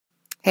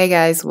Hey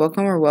guys,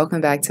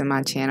 welcome back to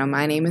my channel.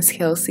 My name is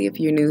Kelsey. If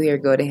you're new here,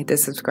 go ahead and hit the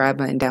subscribe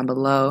button down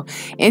below.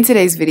 In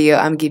today's video,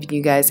 I'm giving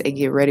you guys a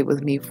get ready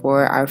with me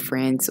for our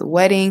friend's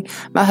wedding.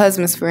 My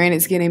husband's friend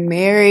is getting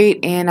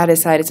married and I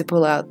decided to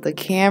pull out the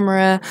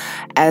camera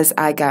as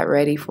I got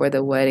ready for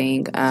the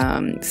wedding.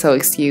 So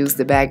excuse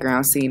the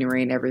background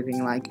scenery and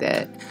everything like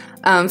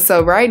that.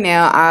 So right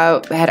now,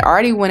 I had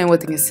already went in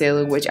with the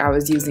concealer, which I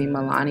was using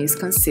Milani's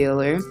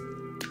concealer.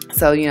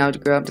 So, you know,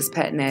 girl, I'm just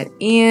patting that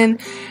in.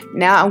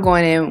 Now I'm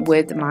going in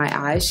with my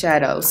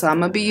eyeshadow. So I'm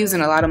going to be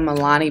using a lot of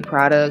Milani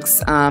products.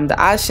 The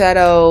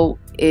eyeshadow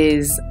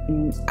is...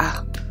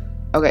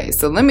 okay,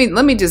 so let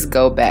me just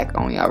go back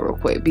on y'all real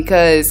quick,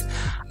 because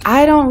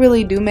I don't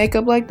really do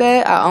makeup like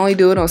that. I only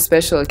do it on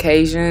special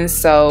occasions.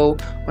 So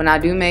when I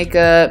do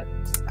makeup,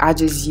 I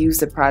just use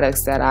the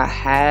products that I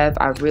have.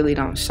 I really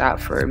don't shop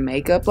for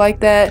makeup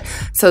like that.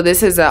 So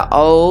this is an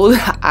old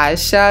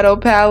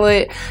eyeshadow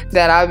palette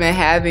that I've been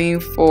having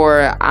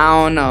for,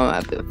 I don't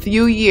know, a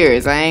few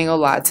years. I ain't gonna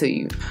lie to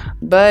you.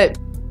 But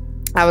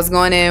I was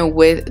going in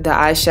with the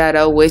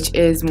eyeshadow, which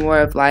is more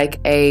of like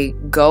a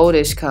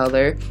goldish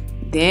color.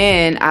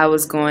 Then I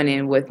was going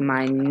in with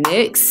my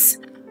NYX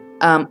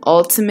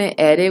Ultimate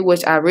Edit,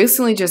 which I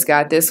recently just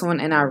got this one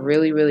and I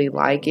really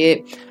like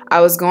it. I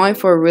was going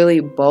for a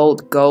really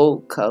bold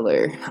gold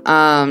color.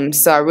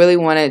 So I really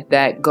wanted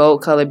that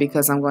gold color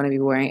because I'm going to be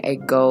wearing a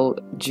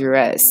gold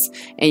dress,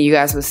 and you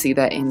guys will see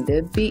that in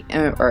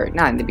the or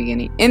not in the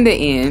beginning, in the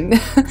end.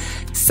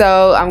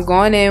 So I'm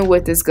going in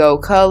with this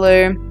gold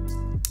color,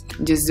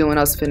 just doing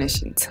those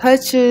finishing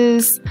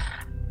touches.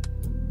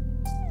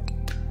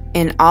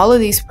 And all of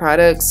these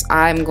products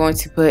I'm going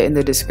to put in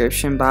the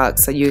description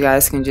box so you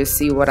guys can just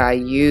see what I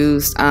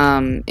used.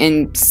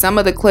 In some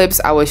of the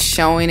clips I was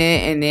showing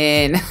it, and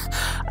then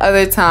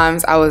other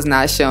times I was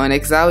not showing it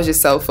because I was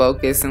just so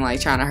focused and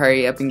like trying to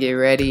hurry up and get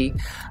ready.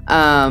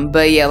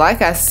 But yeah,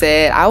 like I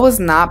said, I was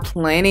not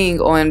planning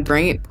on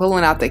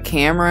pulling out the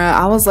camera.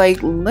 I was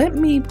like, let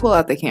me pull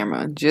out the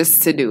camera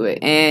just to do it,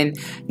 and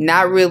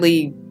not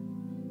really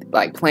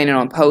like planning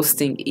on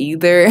posting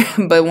either.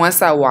 But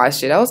once I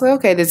watched it, I was like,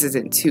 okay, this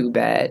isn't too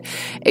bad,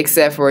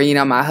 except for, you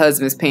know, my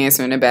husband's pants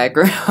are in the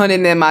background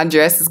and then my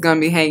dress is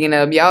gonna be hanging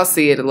up. Y'all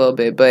see it a little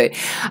bit, but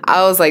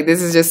I was like,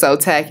 this is just so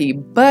tacky.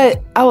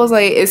 But I was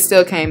like, it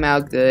still came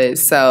out good.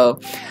 So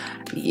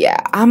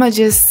yeah, I'ma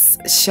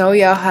just show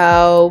y'all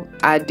how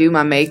I do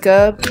my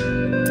makeup.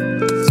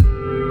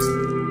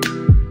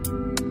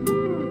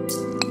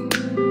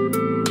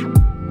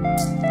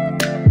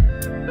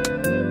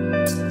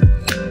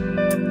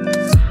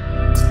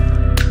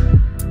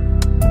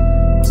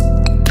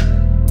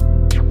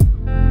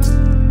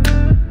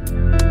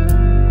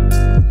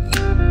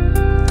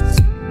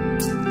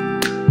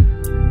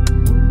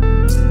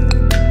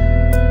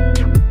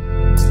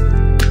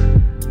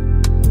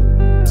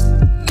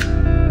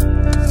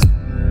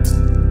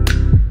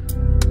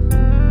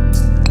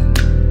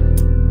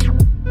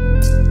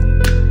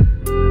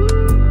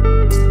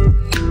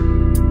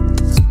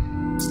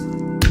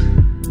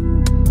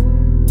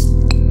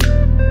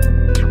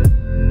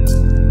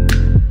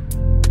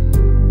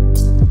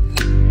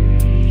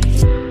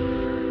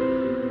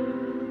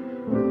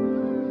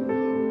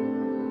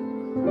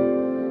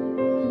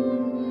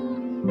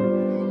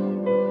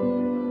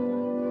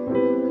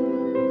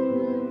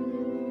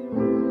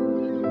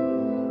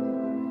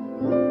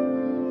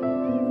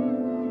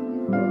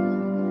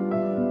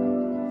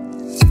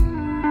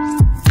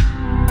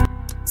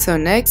 So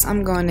next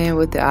I'm going in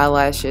with the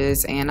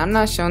eyelashes, and I'm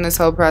not showing this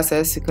whole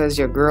process because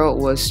your girl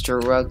was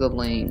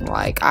struggling.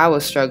 Like, I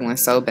was struggling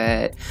so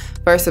bad.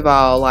 First of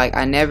all, like,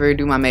 I never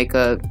do my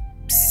makeup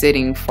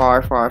sitting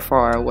far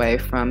away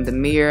from the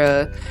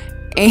mirror,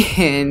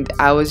 and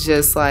I was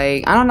just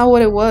like, I don't know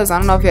what it was. I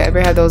don't know if you ever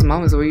had those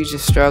moments where you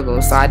just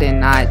struggle. So I did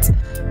not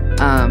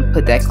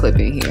put that clip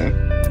in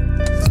here.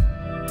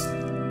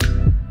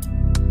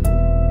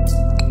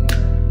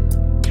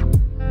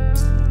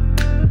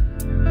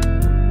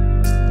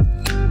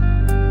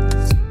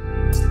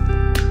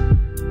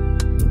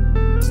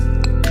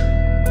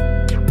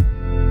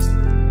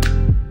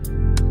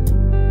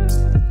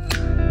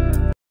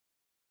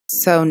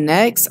 So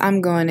next I'm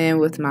going in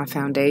with my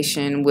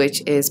foundation,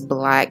 which is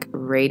Black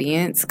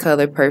Radiance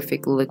Color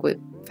Perfect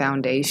Liquid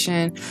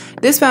Foundation.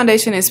 This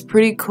foundation is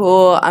pretty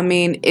cool. I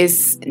mean,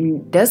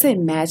 it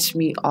doesn't match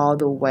me all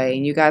the way,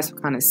 and you guys will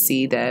kind of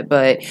see that,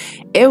 but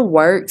it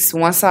works.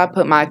 Once I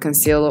put my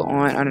concealer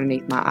on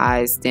underneath my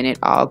eyes, then it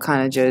all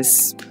kind of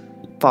just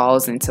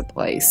falls into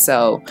place.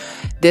 So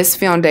this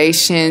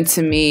foundation,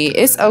 to me,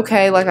 it's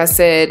okay. Like I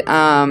said,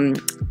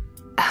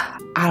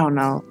 I don't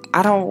know,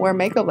 I don't wear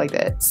makeup like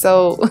that,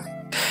 so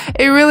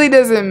it really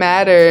doesn't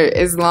matter.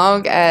 As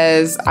long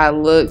as I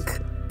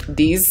look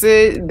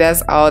decent,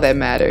 that's all that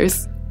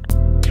matters.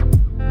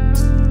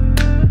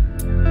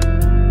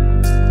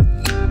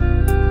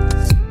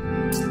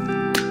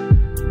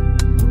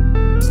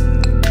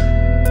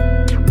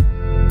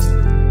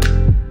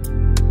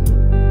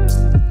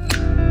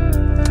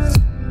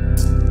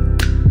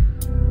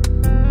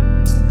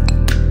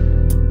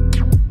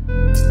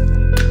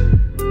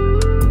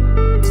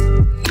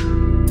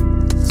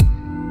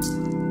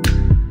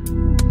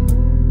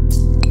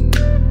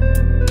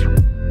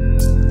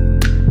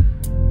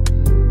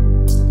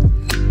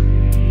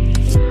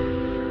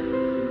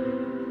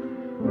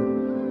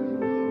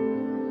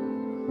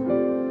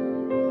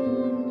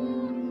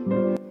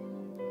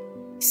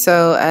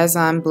 So as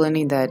I'm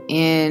blending that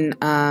in,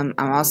 I'm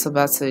also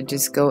about to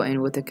just go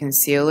in with the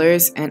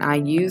concealers, and I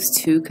use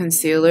two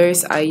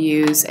concealers. I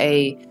use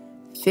a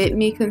Fit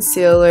Me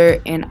concealer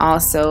and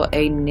also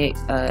a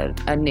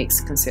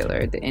NYX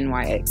concealer, the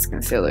NYX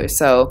concealer.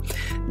 So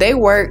they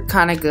work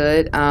kind of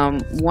good.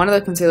 One of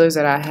the concealers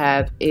that I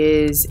have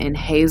is in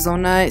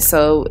hazelnut,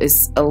 so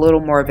it's a little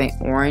more of an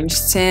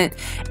orange tint,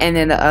 and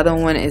then the other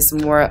one is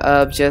more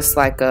of just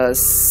like a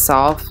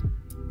soft,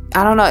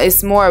 I don't know,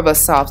 it's more of a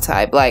soft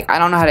type. Like, I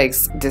don't know how to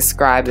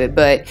describe it,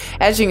 but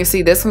as you can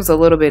see, this one's a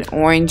little bit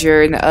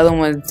oranger and the other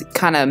one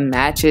kind of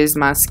matches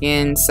my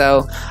skin.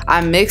 So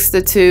I mixed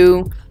the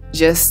two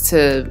just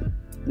to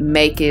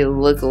make it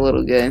look a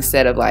little good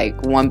instead of like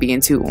one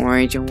being too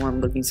orange and one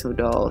looking too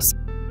dull.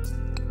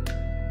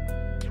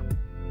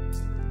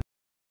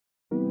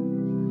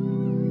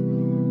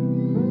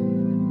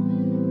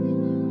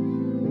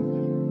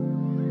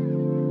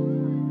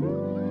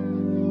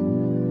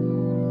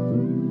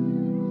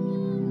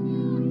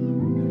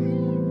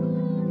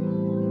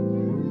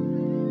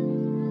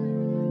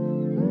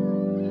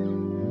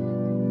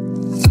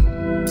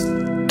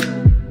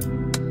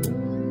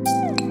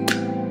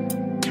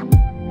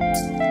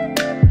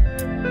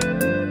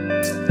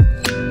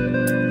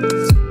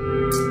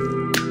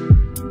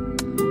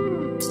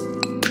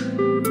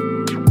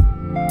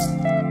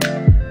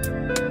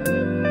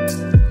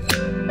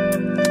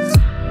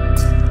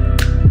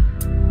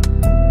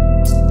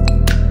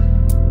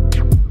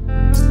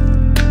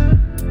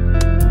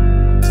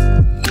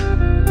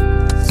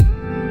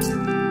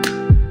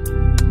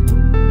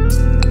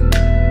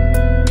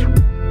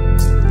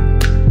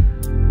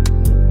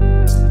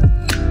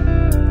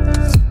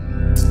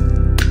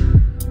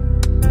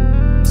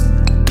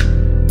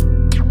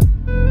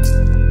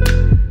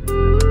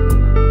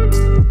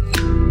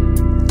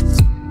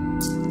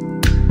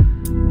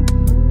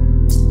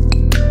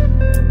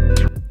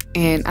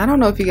 And I don't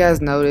know if you guys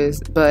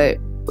noticed, but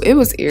it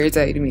was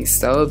irritating me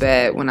so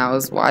bad when I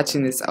was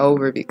watching this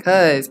over,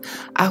 because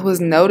I was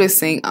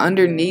noticing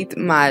underneath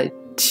my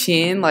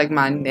chin, like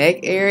my neck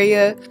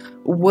area,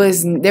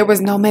 there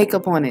was no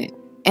makeup on it,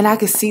 and I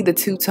could see the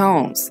two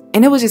tones,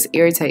 and it was just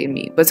irritating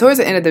me. But towards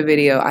the end of the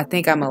video, I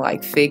think I'm gonna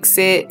like fix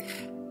it,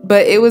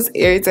 but it was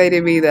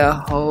irritating me the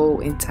whole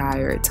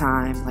entire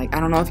time. Like, I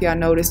don't know if y'all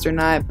noticed or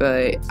not,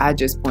 but I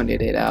just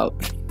pointed it out.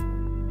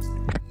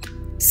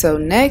 So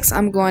next,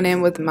 I'm going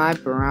in with my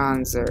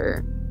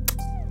bronzer,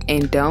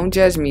 and don't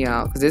judge me,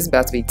 y'all, because it's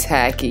about to be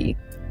tacky.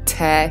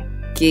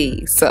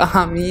 So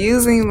I'm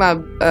using my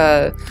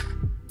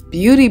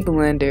beauty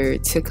blender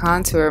to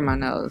contour my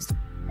nose,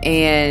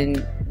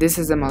 and this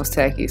is the most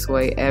tackiest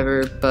way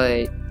ever,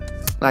 but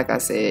like I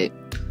said,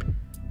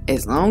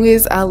 as long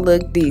as I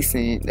look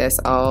decent, that's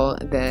all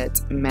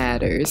that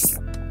matters.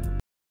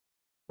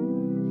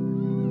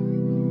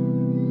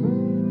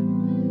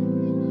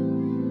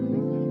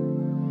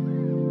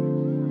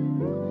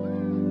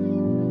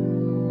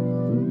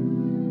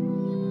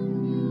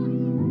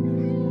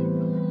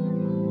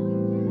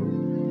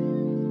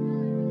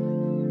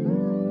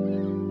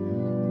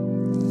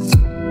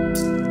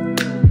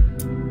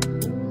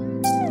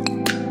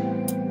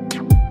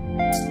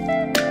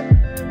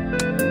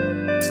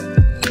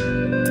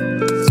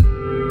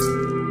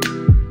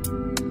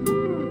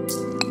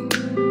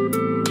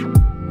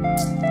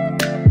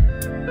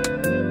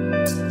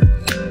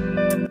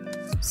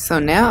 So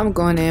now I'm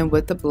going in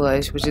with the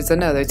blush, which is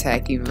another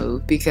tacky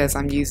move because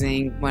I'm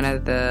using one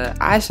of the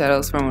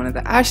eyeshadows from one of the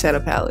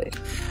eyeshadow palette.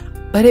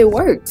 But it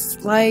works.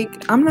 Like,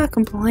 I'm not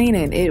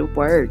complaining. It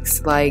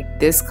works. Like,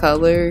 this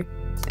color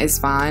is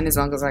fine as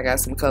long as I got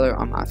some color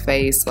on my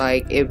face.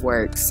 Like, it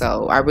works.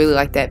 So I really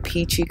like that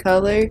peachy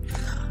color.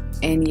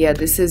 And yeah,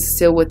 this is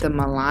still with the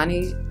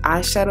Milani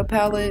eyeshadow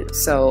palette.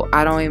 So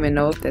I don't even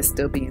know if that's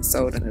still being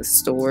sold in the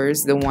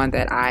stores, the one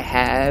that I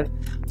have.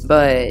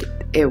 But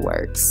it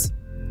works.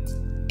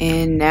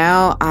 And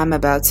now I'm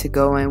about to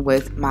go in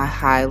with my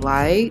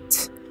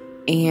highlight,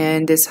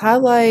 and this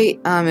highlight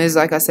is,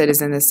 like I said,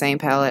 is in the same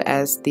palette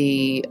as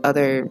the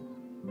other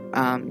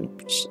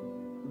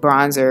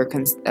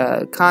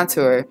bronzer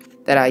contour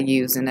that I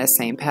use in that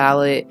same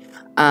palette.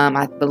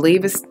 I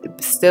believe it's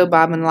still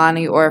by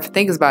Milani, or I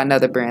think it's by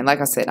another brand.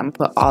 Like I said, I'm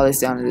gonna put all this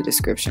down in the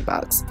description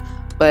box.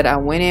 But I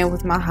went in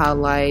with my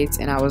highlights,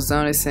 and I was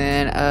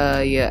noticing,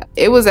 yeah,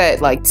 it was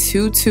at like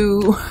too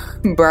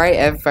bright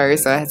at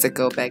first, so I had to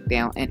go back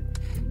down and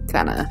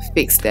kind of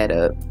fix that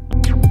up.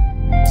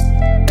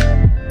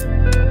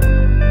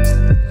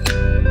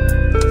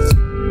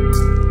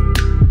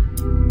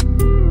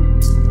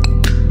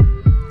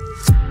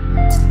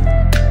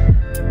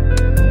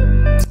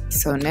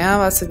 So now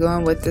I'm about to go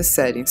in with the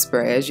setting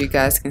spray. As you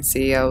guys can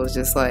see, I was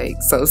just like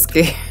so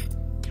scared.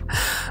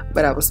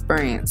 But I was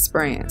spraying,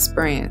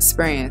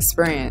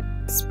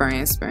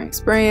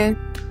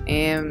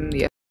 and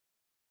yeah.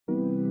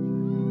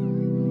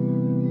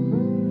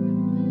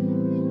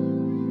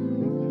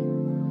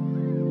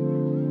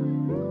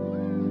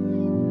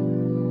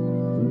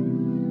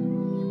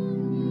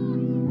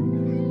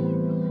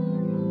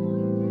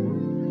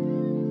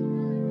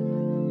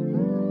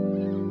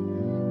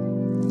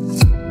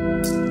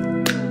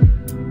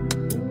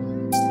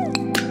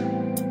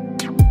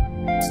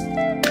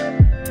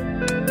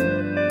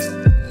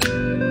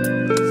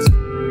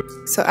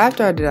 So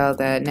after I did all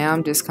that, now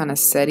I'm just kind of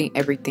setting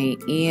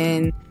everything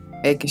in,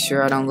 making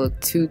sure I don't look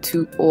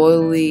too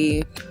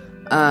oily.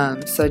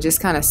 So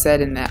just kind of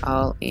setting that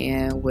all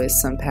in with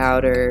some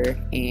powder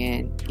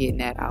and getting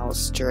that all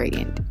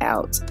straightened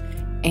out.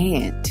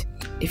 And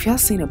if y'all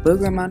seen a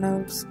booger in my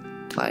nose,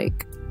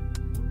 like,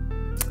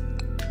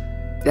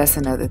 that's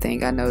another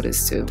thing I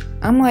noticed too.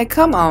 I'm like,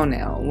 come on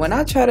now. When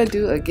I try to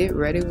do a get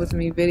ready with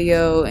me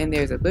video and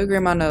there's a booger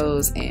in my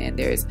nose and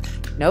there's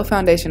no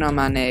foundation on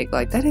my neck,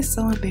 like, that is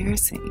so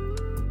embarrassing.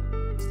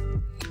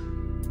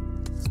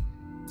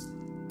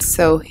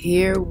 So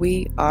here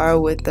we are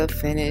with the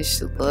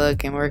finished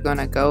look, and we're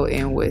gonna go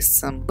in with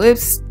some lip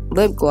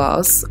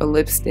gloss or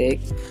lipstick.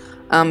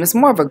 It's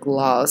more of a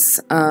gloss,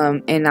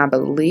 and I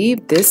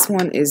believe this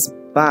one is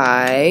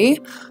by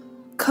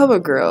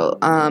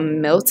CoverGirl,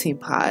 Melting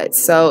Pot.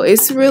 So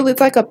it's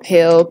like a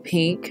pale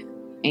pink,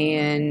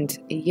 and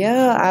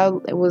yeah, I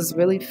was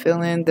really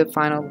feeling the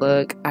final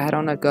look. I had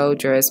on a gold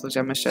dress, which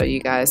I'm gonna show you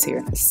guys here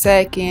in a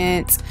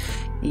second.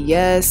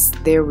 Yes,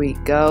 there we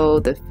go.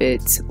 The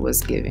fit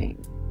was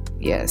giving.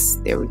 Yes,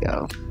 there we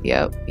go.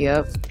 Yep.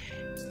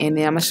 And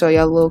then I'm gonna show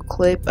y'all a little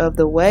clip of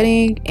the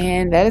wedding,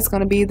 and that is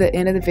gonna be the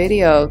end of the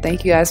video.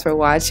 Thank you guys for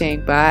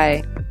watching.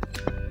 Bye.